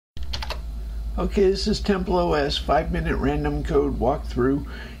Okay, this is TempleOS 5-minute random code walkthrough,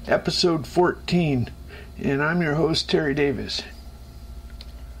 episode 14, and I'm your host, Terry Davis.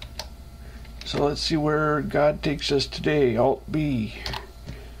 So let's see where God takes us today. Alt-B.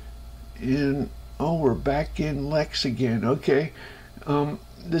 And, oh, we're back in Lex again. Okay.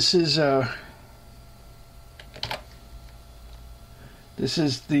 This is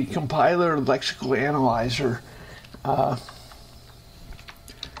the compiler lexical analyzer.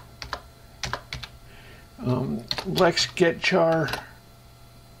 Lex getchar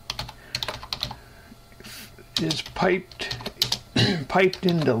is piped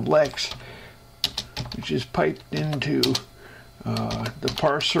into Lex, which is piped into the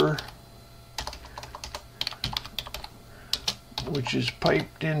parser, which is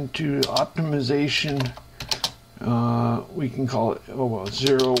piped into optimization. We can call it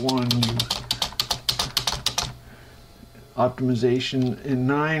 0, 1 optimization, and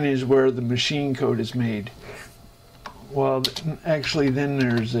 9 is where the machine code is made. Well, actually, then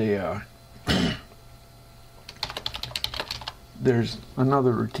there's a there's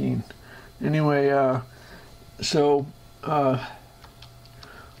another routine. Anyway, so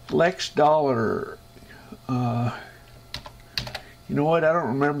Lex dollar. You know what? I don't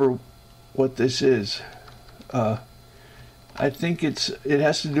remember what this is. I think it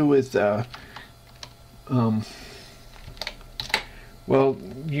has to do with well,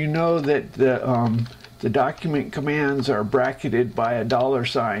 you know that the document commands are bracketed by a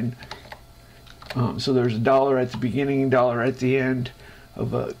 $sign. So there's a $, at the beginning, $, at the end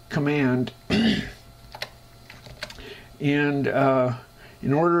of a command. And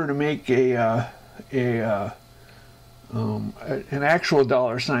in order to make an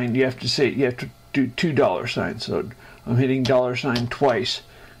actual $sign, you have to do two $signs. So I'm hitting $sign twice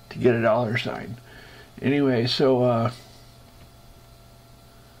to get a $sign. Anyway, so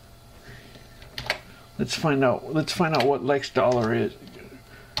let's find out what Lex dollar is.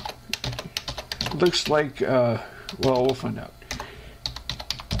 Looks like well, we'll find out.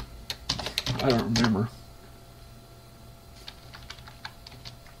 I don't remember.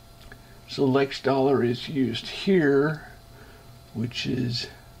 So Lex dollar is used here, which is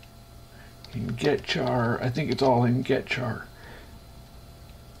in getchar. I think it's all in getchar.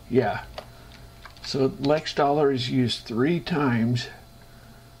 Yeah. So Lex dollar is used 3 times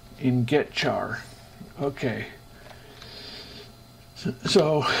in getchar. Okay.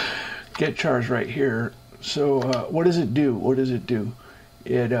 So getchar is right here. So what does it do? What does it do?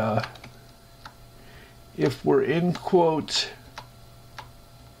 It if we're in quotes.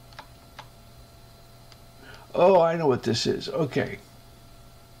 Oh, I know what this is. Okay.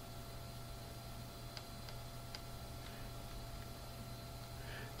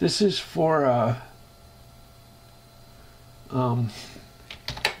 This is for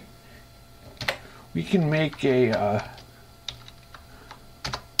we can make a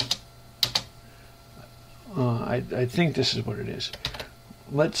I think this is what it is.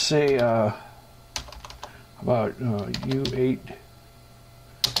 Let's say about U8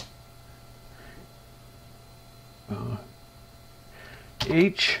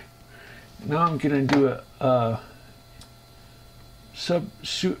 H. Now I'm going to do a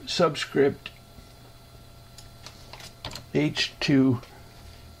subscript H2,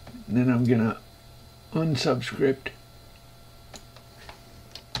 and then I'm going to unsubscript.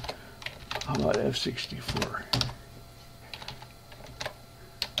 How about F64?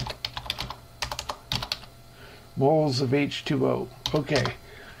 Moles of H2O. Okay,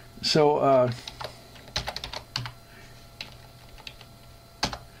 so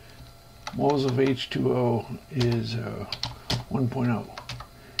moles of H2O is 1.0.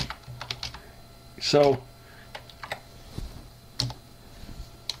 So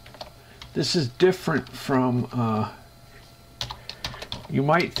this is different from, you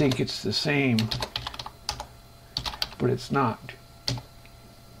might think it's the same, but it's not.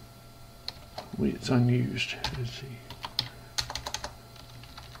 It's unused. Let's see.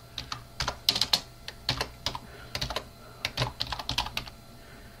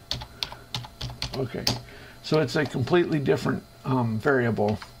 Okay, so it's a completely different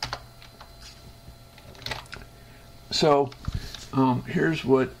variable. So here's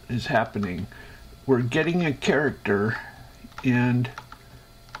what is happening. We're getting a character, and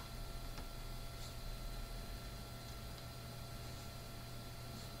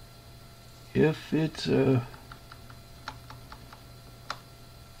if it's a,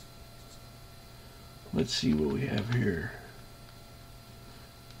 let's see what we have here.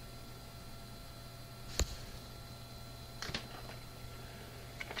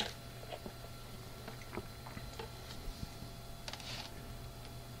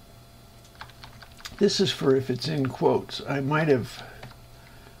 This is for if it's in quotes. I might have...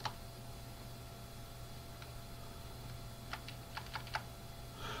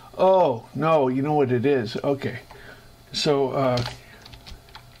 Oh, no, you know what it is. Okay. So,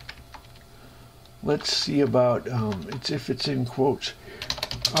 let's see about, it's if it's in quotes.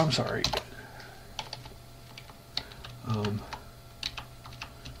 I'm sorry. How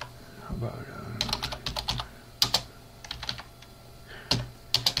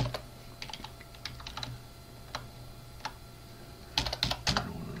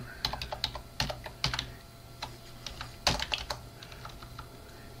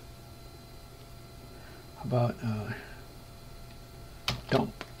about,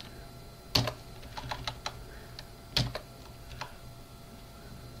 dump.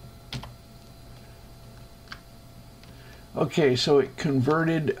 Okay, so it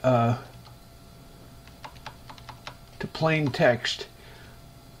converted to plain text.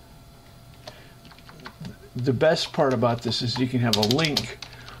 The best part about this is you can have a link.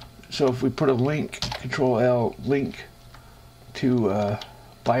 So if we put a link, Control L, link to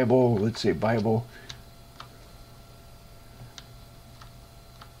Bible, let's say Bible,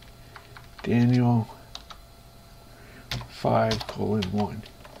 Daniel 5:1.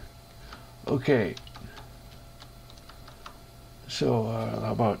 Okay. So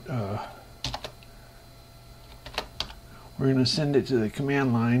how about we're going to send it to the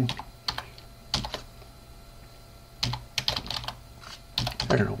command line.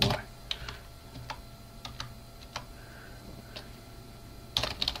 I don't know why.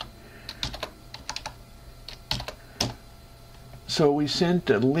 So we sent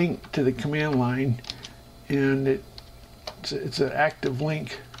a link to the command line, and it's an active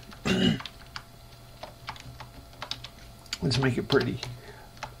link. Let's make it pretty.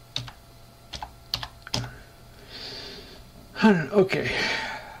 Okay,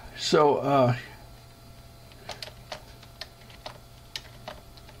 so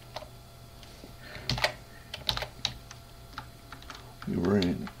we were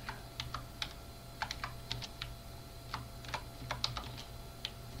in.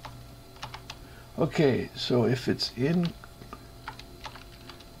 Okay, so if it's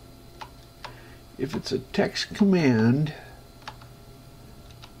a text command,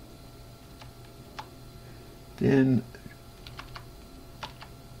 then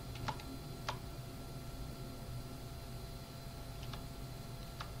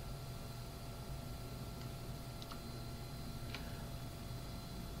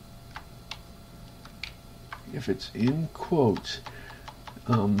if it's in quotes,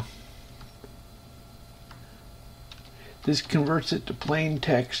 this converts it to plain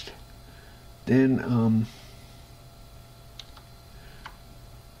text. Then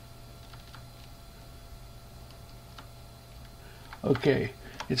okay,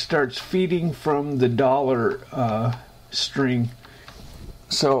 it starts feeding from the dollar string.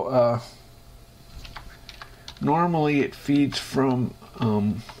 So normally it feeds from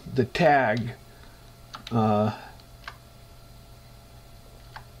the tag.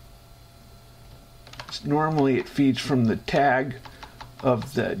 Normally it feeds from the tag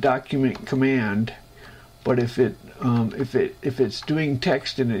of the document command, but if it's doing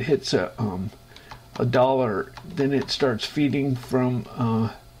text and it hits a dollar, then it starts feeding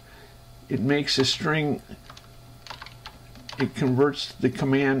from. It makes a string. It converts the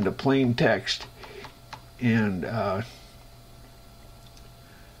command to plain text, and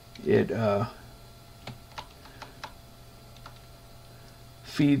it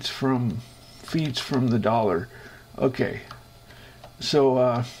feeds from the dollar. Okay,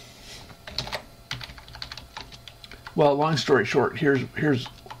 so well, long story short, here's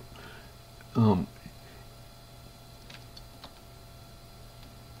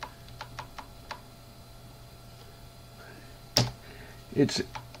it's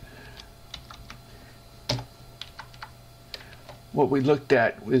what we looked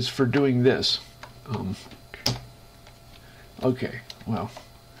at is for doing this. Okay, well.